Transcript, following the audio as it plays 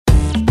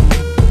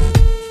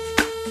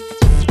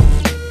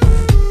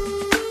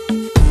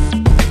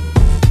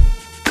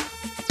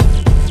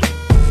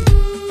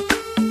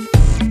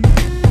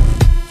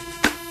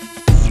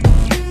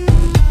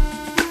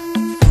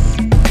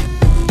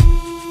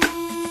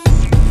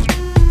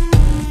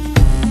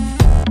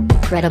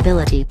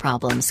Credibility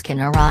problems can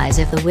arise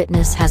if the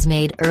witness has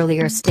made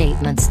earlier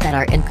statements that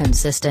are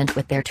inconsistent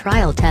with their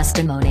trial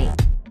testimony.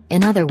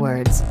 In other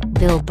words,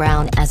 Bill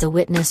Brown as a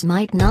witness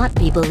might not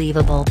be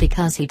believable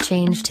because he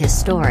changed his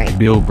story.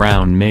 Bill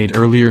Brown made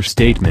earlier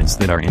statements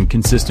that are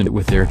inconsistent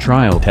with their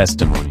trial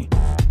testimony.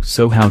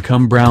 So how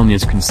come Brown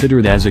is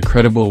considered as a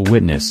credible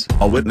witness?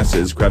 A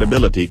witness's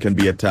credibility can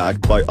be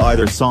attacked by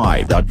either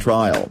side at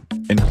trial,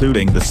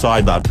 including the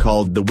side that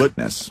called the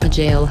witness. A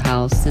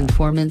jailhouse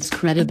informant's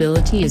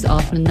credibility is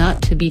often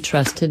not to be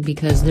trusted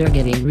because they're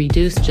getting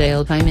reduced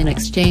jail time in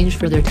exchange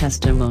for their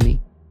testimony.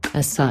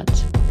 As such,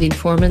 the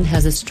informant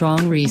has a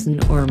strong reason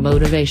or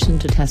motivation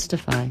to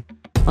testify.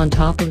 On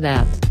top of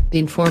that, the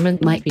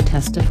informant might be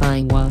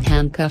testifying while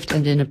handcuffed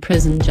and in a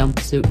prison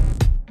jumpsuit.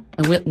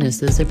 A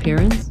witness's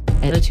appearance,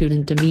 attitude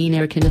and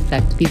demeanor can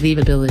affect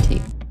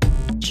believability.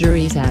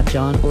 Juries at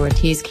John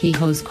Ortiz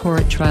Kehoe's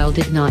court trial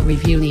did not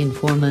review the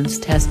informant's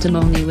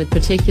testimony with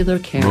particular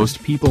care.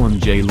 Most people in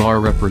jail are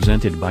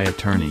represented by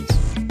attorneys.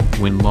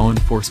 When law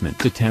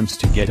enforcement attempts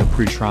to get a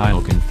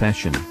pretrial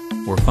confession,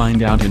 or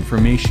find out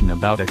information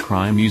about a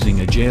crime using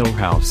a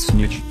jailhouse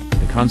snitch,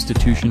 the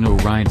constitutional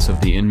rights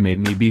of the inmate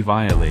may be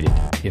violated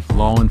if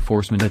law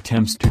enforcement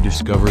attempts to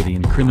discover the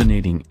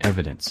incriminating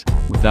evidence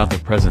without the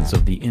presence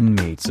of the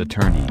inmate's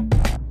attorney.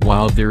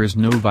 While there is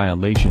no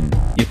violation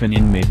if an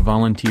inmate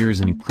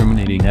volunteers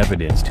incriminating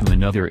evidence to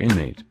another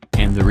inmate,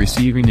 and the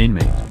receiving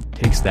inmate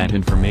takes that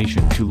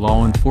information to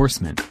law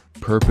enforcement,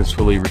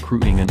 purposefully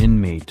recruiting an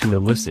inmate to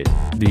elicit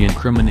the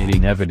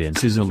incriminating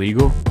evidence is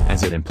illegal,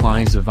 as it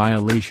implies a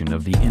violation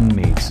of the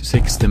inmate's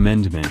Sixth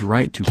Amendment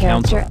right to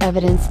counsel. Character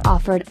evidence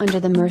offered under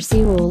the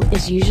Mercy Rule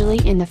is usually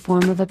in the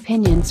form of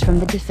opinions from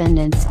the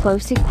defendant's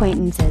close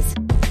acquaintances.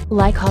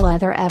 Like all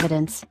other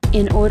evidence,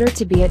 in order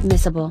to be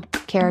admissible,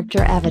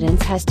 character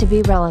evidence has to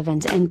be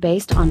relevant and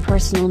based on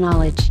personal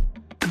knowledge.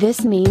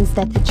 This means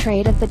that the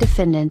trait of the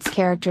defendant's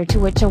character to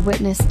which a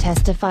witness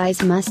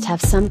testifies must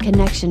have some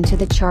connection to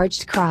the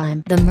charged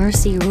crime. The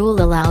Mercy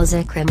Rule allows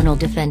a criminal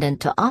defendant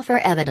to offer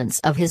evidence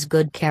of his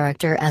good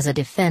character as a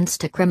defense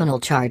to criminal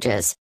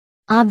charges.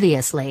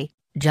 Obviously,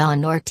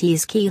 John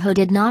Ortiz Kehoe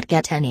did not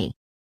get any.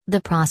 The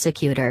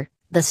prosecutor,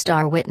 the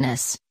star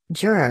witness,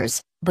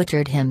 jurors,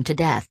 butchered him to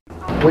death.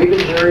 We,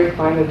 the jury,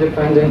 find the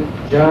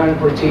defendant, John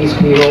Ortiz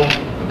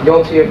Kehoe,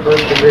 guilty of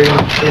first-degree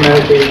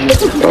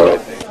premeditated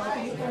murder.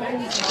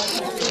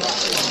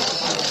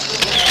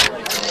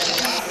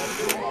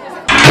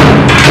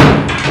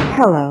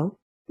 Hello,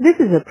 this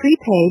is a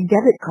prepaid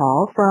debit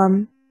call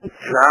from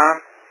John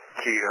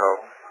Kehoe,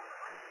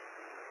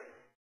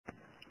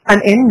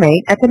 an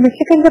inmate at the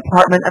Michigan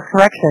Department of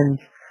Corrections,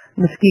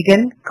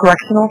 Muskegon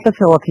Correctional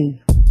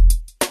Facility.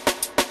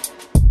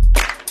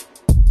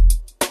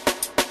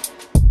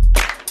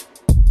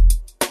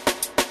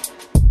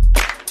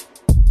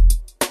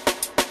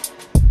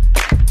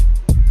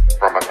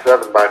 from a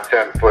 7 by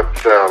 10 foot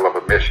cell of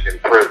a Michigan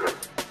prison,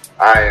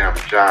 I am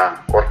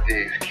John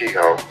Ortiz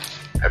Kehoe,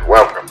 and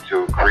welcome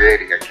to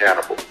Creating a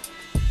Cannibal.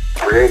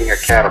 Creating a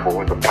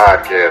Cannibal is a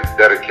podcast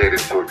dedicated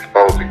to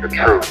exposing the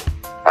truth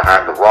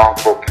behind the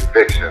wrongful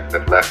conviction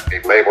that left me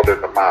labeled as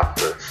a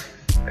monster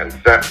and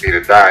sent me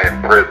to die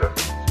in prison.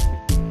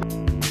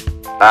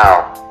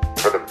 Now,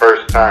 for the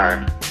first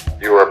time,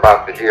 you are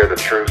about to hear the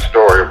true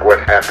story of what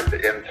happened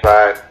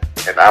inside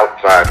and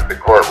outside of the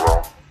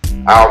courtroom.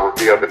 I'll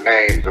reveal the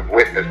names of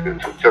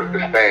witnesses who took the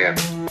stand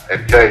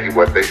and tell you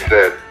what they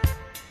said.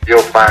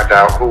 You'll find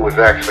out who was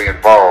actually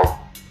involved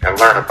and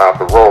learn about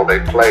the role they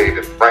played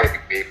in framing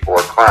me for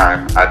a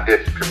crime I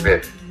didn't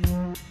commit.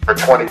 For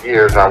 20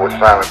 years, I was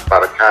silenced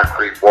by the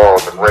concrete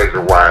walls and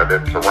razor wire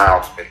that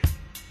surrounds me.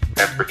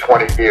 And for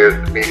 20 years,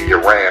 the media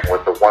ran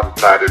with a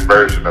one-sided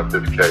version of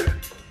this case.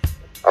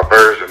 A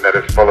version that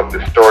is full of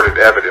distorted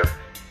evidence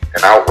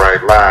and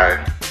outright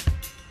lies.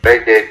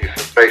 They gave you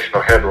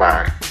sensational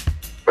headlines,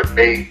 but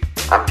me,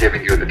 I'm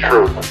giving you the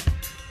truth.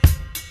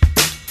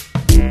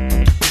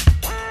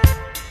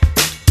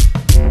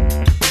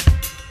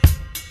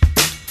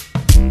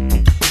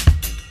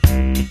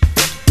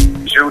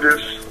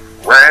 Judas,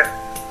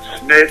 rat,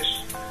 snitch,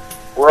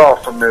 we're all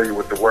familiar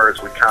with the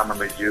words we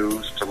commonly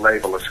use to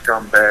label a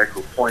scumbag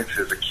who points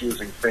his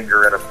accusing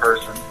finger at a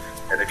person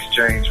in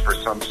exchange for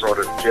some sort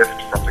of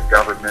gift from the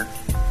government.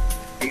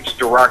 Each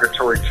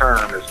derogatory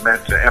term is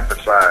meant to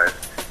emphasize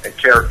and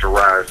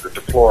characterize the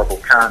deplorable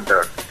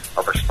conduct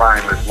of a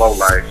spineless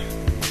lowlife.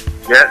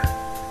 Yet,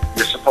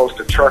 you're supposed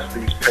to trust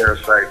these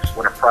parasites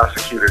when a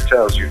prosecutor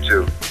tells you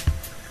to.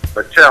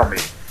 But tell me,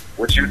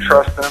 would you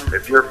trust them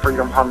if your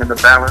freedom hung in the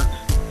balance?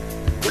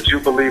 Would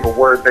you believe a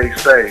word they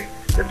say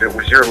if it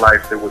was your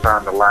life that was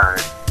on the line?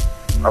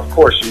 Of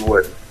course you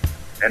wouldn't.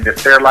 And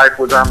if their life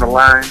was on the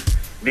line,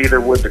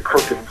 neither would the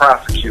crooked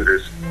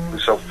prosecutors who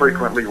so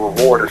frequently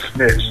reward a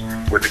snitch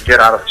with a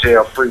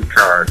get-out-of-jail-free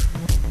card.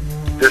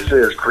 This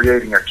is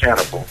Creating a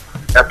Cannibal,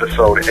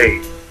 Episode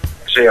 8,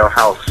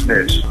 Jailhouse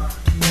Snitch.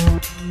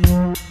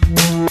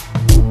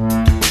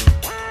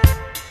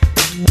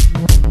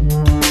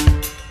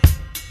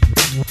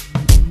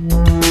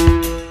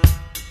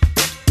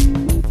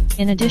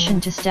 In addition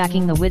to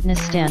stacking the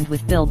witness stand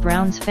with Bill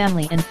Brown's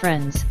family and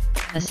friends,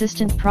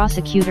 Assistant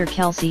Prosecutor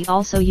Kelsey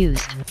also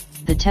used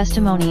the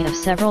testimony of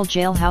several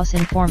jailhouse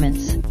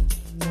informants.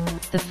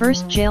 The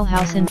first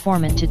jailhouse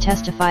informant to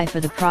testify for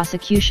the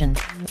prosecution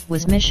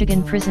was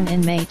Michigan prison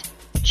inmate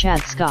Chad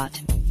Scott.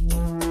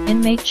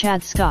 Inmate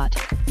Chad Scott,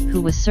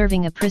 who was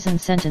serving a prison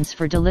sentence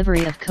for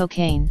delivery of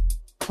cocaine,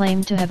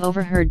 claimed to have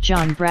overheard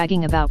John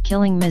bragging about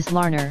killing Ms.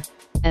 Larner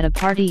at a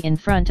party in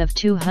front of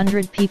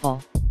 200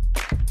 people.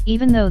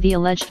 Even though the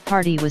alleged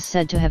party was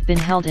said to have been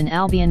held in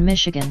Albion,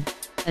 Michigan,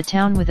 a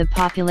town with a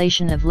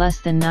population of less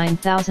than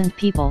 9,000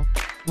 people,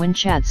 when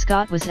Chad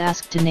Scott was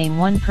asked to name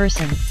one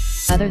person,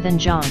 other than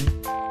John,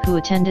 who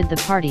attended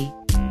the party,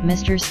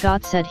 Mr.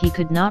 Scott said he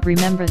could not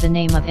remember the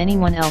name of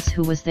anyone else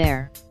who was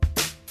there.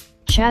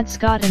 Chad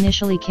Scott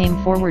initially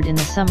came forward in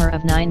the summer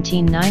of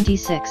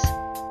 1996,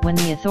 when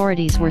the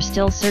authorities were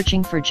still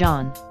searching for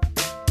John.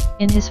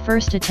 In his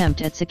first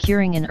attempt at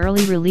securing an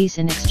early release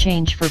in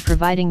exchange for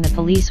providing the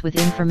police with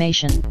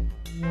information,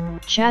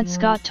 Chad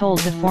Scott told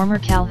the former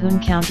Calhoun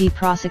County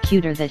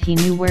prosecutor that he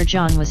knew where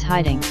John was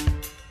hiding.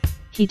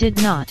 He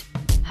did not,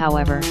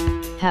 however,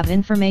 have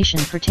information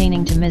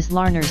pertaining to Ms.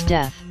 Larner's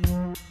death.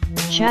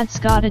 Chad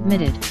Scott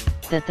admitted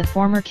that the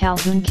former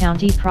Calhoun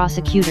County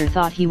prosecutor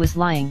thought he was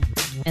lying,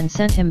 and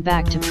sent him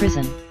back to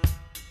prison.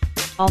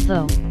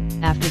 Although,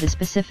 after the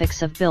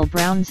specifics of Bill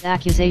Brown's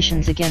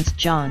accusations against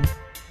John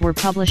were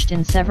published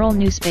in several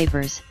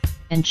newspapers,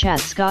 and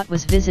Chad Scott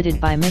was visited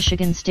by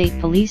Michigan State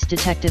Police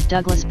Detective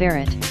Douglas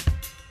Barrett,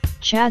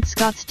 Chad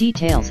Scott's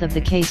details of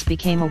the case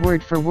became a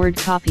word-for-word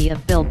copy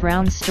of Bill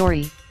Brown's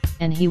story,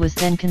 and he was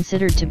then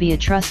considered to be a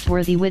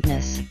trustworthy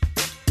witness.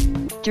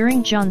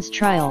 During John's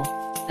trial,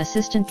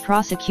 Assistant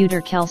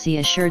Prosecutor Kelsey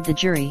assured the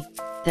jury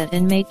that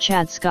inmate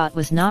Chad Scott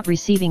was not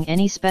receiving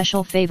any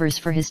special favors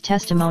for his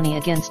testimony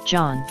against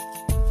John.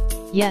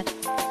 Yet,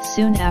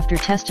 soon after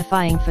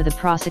testifying for the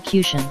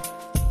prosecution,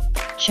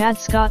 Chad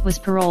Scott was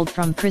paroled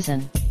from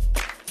prison.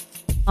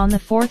 On the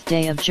fourth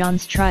day of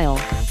John's trial,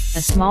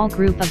 a small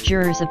group of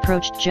jurors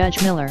approached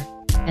Judge Miller,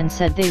 and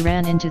said they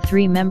ran into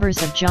 3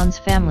 members of John's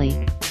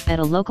family at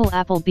a local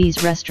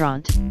Applebee's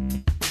restaurant.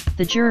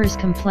 The jurors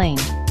complained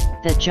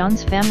that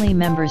John's family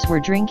members were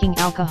drinking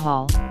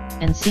alcohol,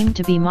 and seemed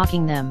to be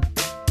mocking them.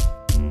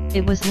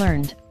 It was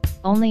learned,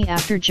 only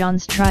after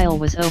John's trial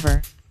was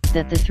over,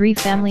 that the 3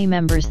 family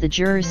members the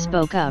jurors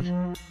spoke of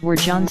were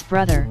John's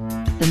brother,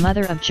 the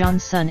mother of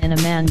John's son, and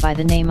a man by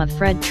the name of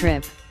Fred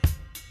Tripp.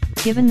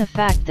 Given the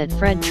fact that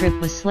Fred Tripp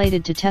was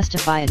slated to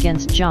testify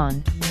against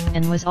John,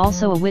 and was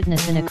also a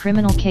witness in a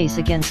criminal case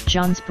against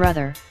John's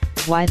brother,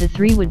 why the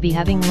 3 would be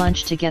having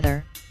lunch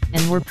together,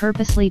 and were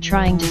purposely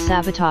trying to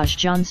sabotage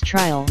John's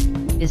trial,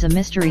 is a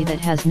mystery that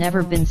has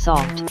never been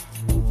solved.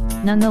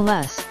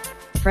 Nonetheless,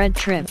 Fred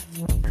Tripp,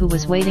 who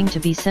was waiting to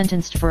be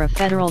sentenced for a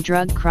federal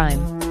drug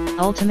crime,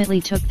 ultimately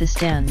took the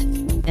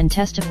stand, and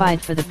testified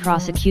for the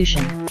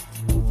prosecution.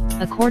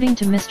 According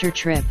to Mr.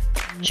 Tripp,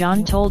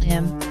 John told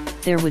him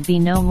there would be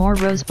no more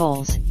Rose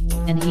Bowls,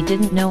 and he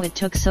didn't know it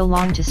took so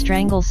long to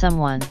strangle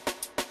someone.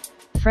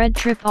 Fred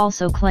Tripp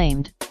also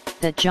claimed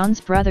that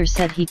John's brother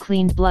said he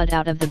cleaned blood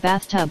out of the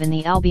bathtub in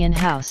the Albion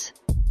house.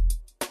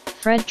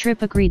 Fred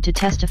Tripp agreed to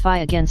testify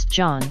against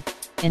John,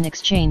 in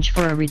exchange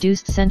for a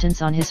reduced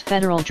sentence on his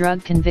federal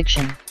drug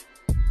conviction.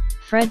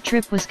 Fred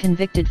Tripp was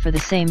convicted for the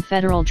same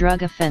federal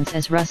drug offense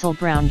as Russell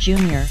Brown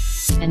Jr.,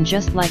 and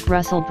just like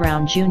Russell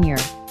Brown Jr.,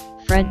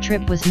 Fred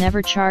Tripp was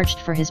never charged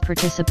for his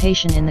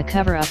participation in the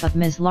cover-up of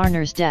Ms.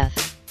 Larner's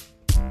death.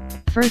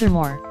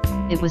 Furthermore,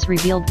 it was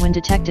revealed when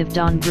Detective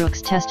Don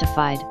Brooks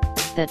testified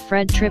that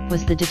Fred Tripp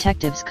was the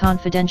detective's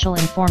confidential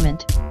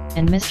informant,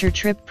 and Mr.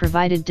 Tripp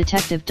provided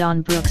Detective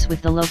Don Brooks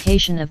with the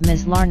location of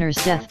Ms.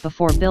 Larner's death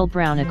before Bill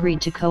Brown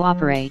agreed to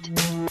cooperate.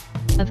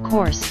 Of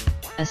course,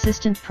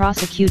 Assistant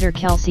Prosecutor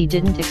Kelsey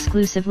didn't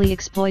exclusively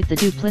exploit the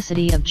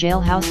duplicity of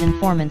jailhouse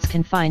informants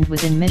confined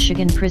within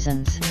Michigan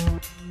prisons.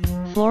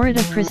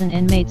 Florida prison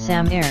inmate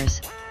Sam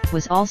Ayers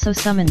was also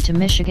summoned to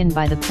Michigan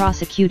by the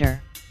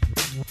prosecutor.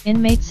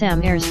 Inmate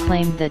Sam Ayers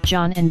claimed that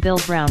John and Bill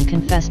Brown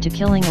confessed to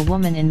killing a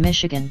woman in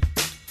Michigan.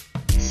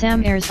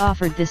 Sam Ayers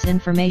offered this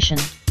information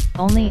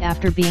only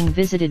after being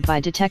visited by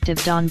Detective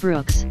Don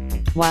Brooks,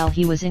 while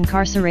he was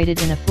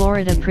incarcerated in a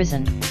Florida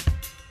prison.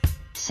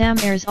 Sam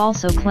Ayers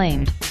also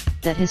claimed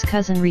that his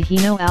cousin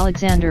Regino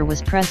Alexander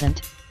was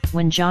present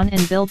when John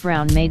and Bill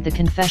Brown made the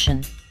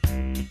confession.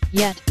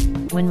 Yet,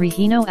 when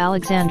Regino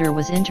Alexander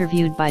was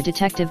interviewed by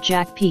Detective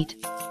Jack Pete,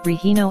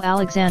 Regino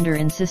Alexander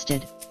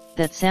insisted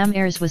that Sam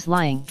Ayers was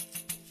lying.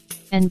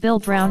 And Bill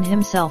Brown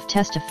himself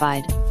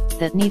testified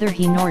that neither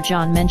he nor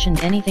John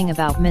mentioned anything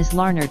about Ms.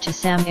 Larner to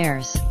Sam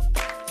Ayers.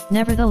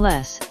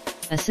 Nevertheless,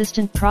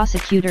 Assistant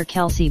Prosecutor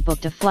Kelsey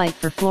booked a flight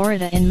for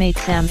Florida inmate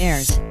Sam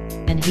Ayers,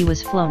 and he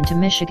was flown to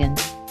Michigan,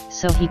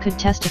 so he could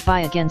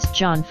testify against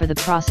John for the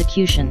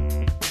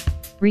prosecution.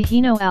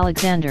 Regino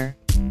Alexander,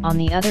 on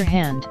the other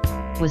hand,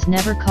 was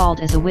never called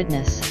as a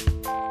witness.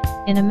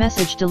 In a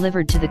message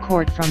delivered to the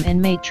court from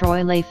inmate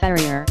Troy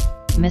LeFerrier,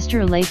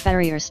 Mr.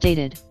 LeFerrier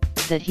stated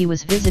that he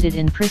was visited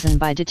in prison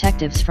by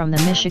detectives from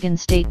the Michigan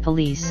State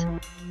Police.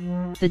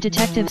 The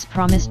detectives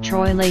promised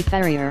Troy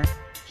LeFerrier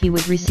he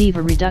would receive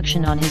a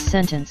reduction on his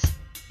sentence,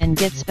 and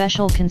get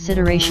special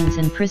considerations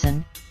in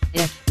prison,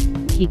 if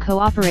he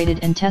cooperated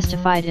and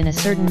testified in a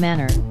certain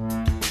manner.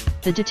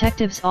 The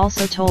detectives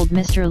also told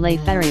Mr.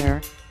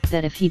 LeFerrier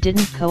that if he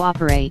didn't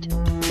cooperate,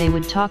 they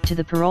would talk to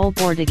the parole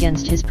board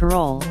against his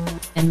parole,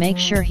 and make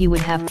sure he would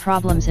have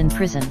problems in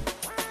prison.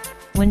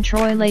 When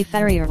Troy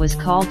LeFerrier was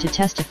called to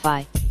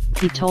testify,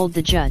 he told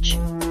the judge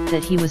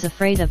that he was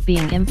afraid of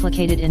being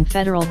implicated in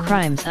federal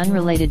crimes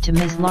unrelated to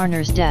Ms.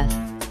 Larner's death,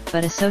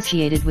 but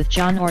associated with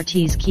John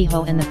Ortiz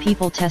Kehoe and the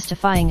people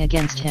testifying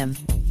against him.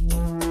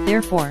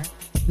 Therefore,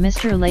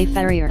 Mr.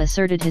 LeFerrier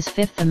asserted his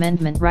Fifth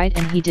Amendment right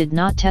and he did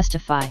not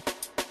testify.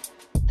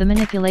 The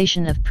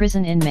manipulation of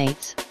prison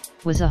inmates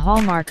was a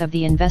hallmark of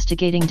the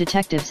investigating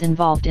detectives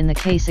involved in the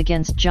case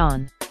against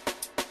John.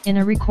 In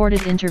a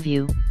recorded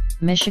interview,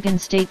 Michigan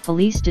State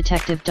Police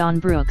Detective Don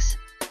Brooks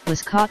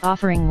was caught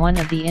offering one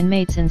of the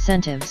inmates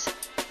incentives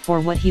for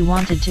what he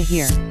wanted to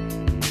hear.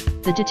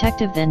 The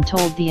detective then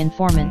told the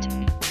informant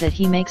that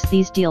he makes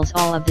these deals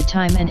all of the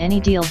time and any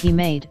deal he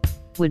made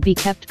would be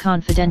kept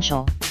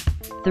confidential.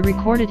 The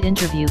recorded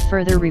interview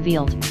further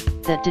revealed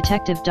that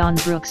Detective Don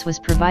Brooks was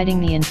providing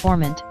the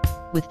informant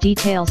with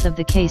details of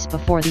the case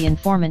before the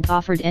informant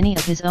offered any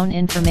of his own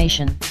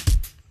information.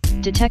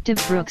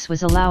 Detective Brooks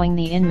was allowing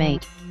the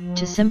inmate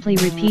to simply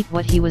repeat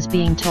what he was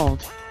being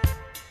told.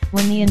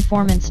 When the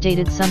informant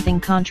stated something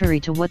contrary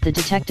to what the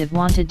detective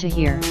wanted to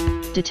hear,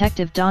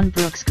 Detective Don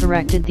Brooks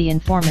corrected the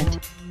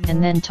informant,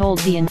 and then told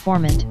the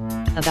informant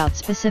about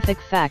specific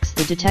facts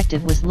the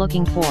detective was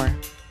looking for.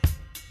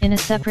 In a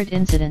separate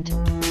incident,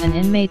 an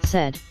inmate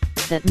said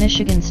that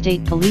Michigan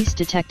State Police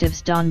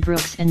detectives Don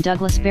Brooks and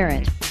Douglas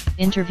Barrett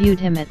interviewed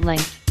him at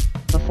length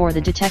before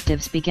the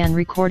detectives began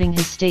recording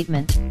his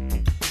statement.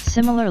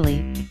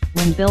 Similarly,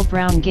 when Bill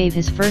Brown gave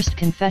his first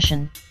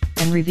confession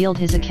and revealed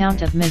his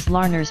account of Ms.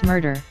 Larner's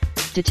murder,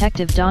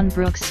 Detective Don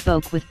Brooks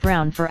spoke with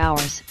Brown for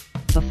hours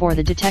before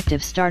the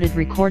detective started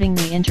recording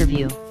the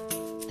interview.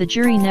 The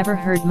jury never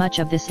heard much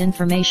of this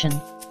information,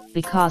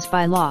 because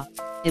by law,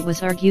 it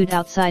was argued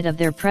outside of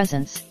their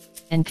presence,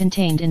 and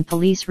contained in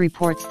police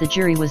reports the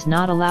jury was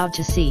not allowed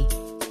to see.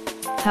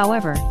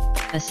 However,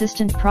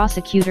 Assistant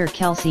Prosecutor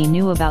Kelsey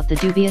knew about the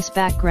dubious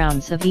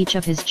backgrounds of each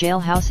of his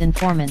jailhouse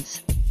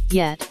informants,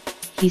 yet,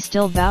 he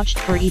still vouched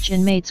for each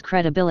inmate's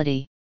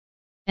credibility.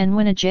 And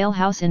when a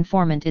jailhouse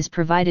informant is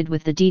provided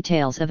with the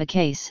details of a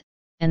case,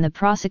 and the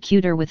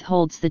prosecutor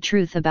withholds the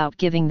truth about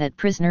giving that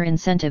prisoner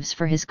incentives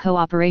for his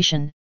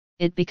cooperation,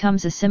 it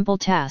becomes a simple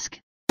task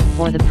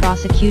for the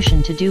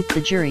prosecution to dupe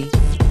the jury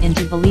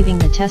into believing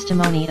the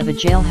testimony of a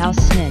jailhouse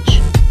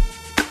snitch.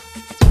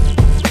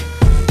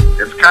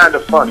 It's kind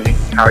of funny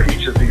how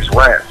each of these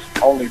rats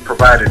only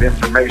provided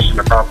information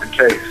about the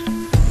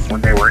case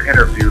when they were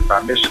interviewed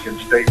by Michigan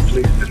State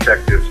Police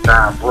Detectives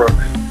Don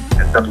Brooks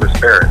and Douglas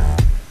Barrett.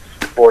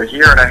 For a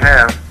year and a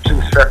half, two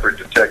separate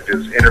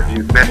detectives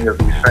interviewed many of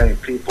these same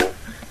people,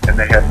 and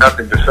they had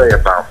nothing to say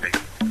about me.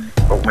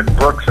 But when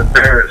Brooks and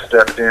Barrett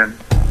stepped in,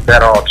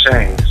 that all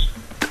changed.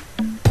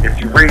 If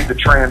you read the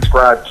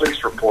transcribed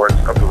police reports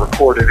of the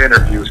recorded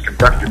interviews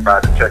conducted by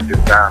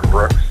Detective Don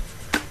Brooks,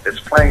 it's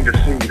plain to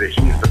see that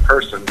he's the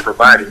person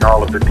providing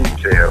all of the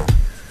details.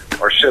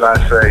 Or should I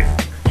say,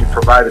 he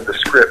provided the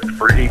script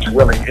for each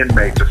willing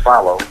inmate to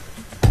follow.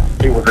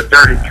 He was a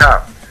dirty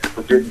cop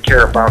who didn't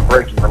care about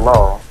breaking the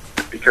law,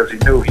 because he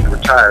knew he'd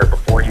retire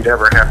before he'd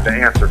ever have to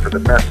answer for the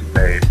mess he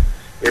made,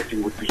 if he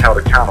would be held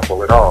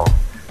accountable at all.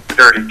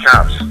 Dirty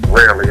cops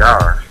rarely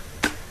are.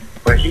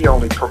 But he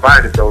only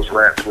provided those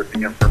rats with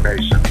the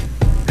information.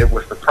 It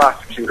was the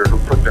prosecutor who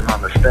put them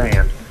on the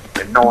stand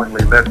and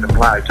knowingly let them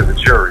lie to the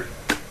jury.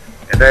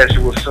 And as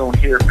you will soon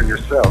hear for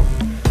yourself,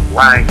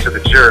 lying to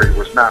the jury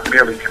was not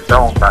merely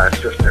condoned by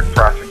Assistant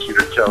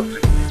Prosecutor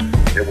Kelsey.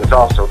 It was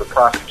also the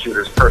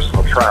prosecutor's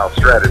personal trial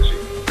strategy.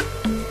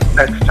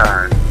 Next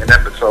time, in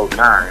episode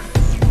 9,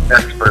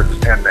 Experts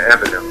and the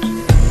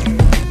Evidence.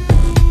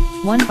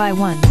 One by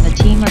one, a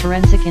team of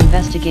forensic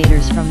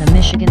investigators from the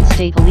Michigan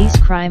State Police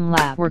Crime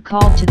Lab were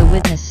called to the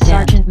witness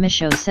stand. Sergeant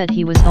Michaud said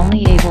he was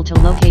only able to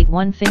locate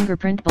one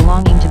fingerprint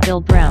belonging to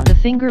Bill Brown. The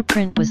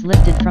fingerprint was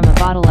lifted from a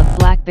bottle of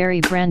blackberry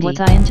brandy. What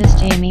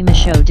scientist Amy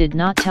Michaud did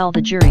not tell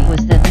the jury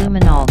was that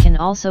luminol can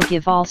also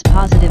give false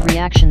positive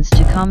reactions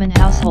to common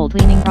household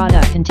cleaning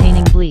product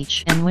containing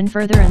bleach. And when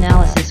further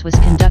analysis was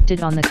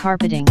conducted on the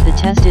carpeting, the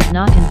test did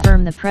not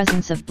confirm the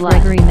presence of blood.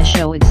 Gregory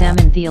Michaud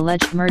examined the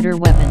alleged murder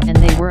weapon and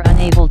they were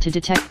unable to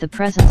detect the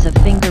presence of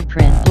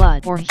fingerprint,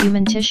 blood, or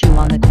human tissue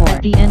on the cord.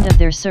 At the end of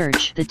their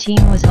search, the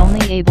team was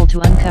only able to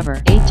uncover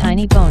 8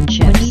 tiny bone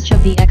chips. When each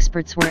of the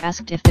experts were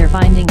asked if their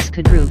findings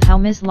could prove how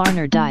Ms.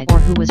 Larner died or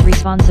who was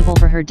responsible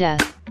for her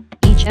death,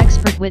 each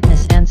expert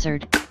witness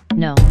answered,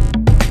 no.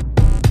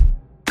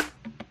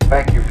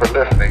 Thank you for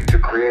listening to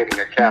Creating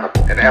a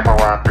Cannibal, an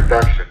Emerron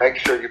production. Make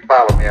sure you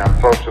follow me on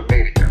social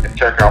media and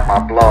check out my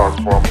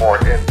blogs for a more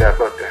in-depth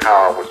look at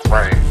how I was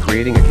framed.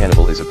 Creating a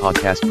Cannibal is a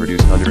podcast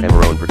produced under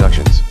Emerron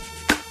Productions.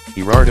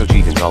 Gerardo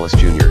G. Gonzalez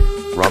Jr.,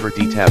 Robert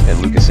D. Tabb and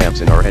Lucas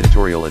Sampson are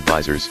editorial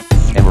advisors,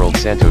 Emerald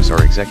Santos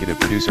our executive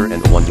producer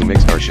and the one who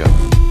mixed our show.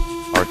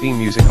 Our theme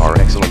music are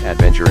Excellent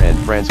Adventure and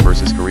France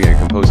vs. Korea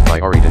composed by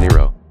Ari De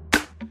Niro.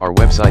 Our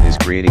website is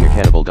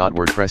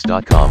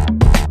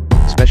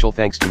creatingacannibal.wordpress.com. Special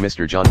thanks to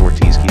Mr. John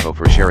Ortiz Kehoe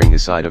for sharing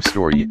his side of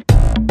story.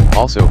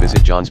 Also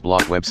visit John's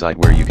blog website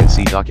where you can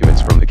see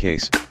documents from the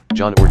case,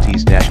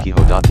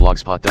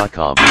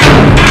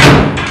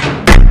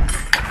 johnortiz-kehoe.blogspot.com.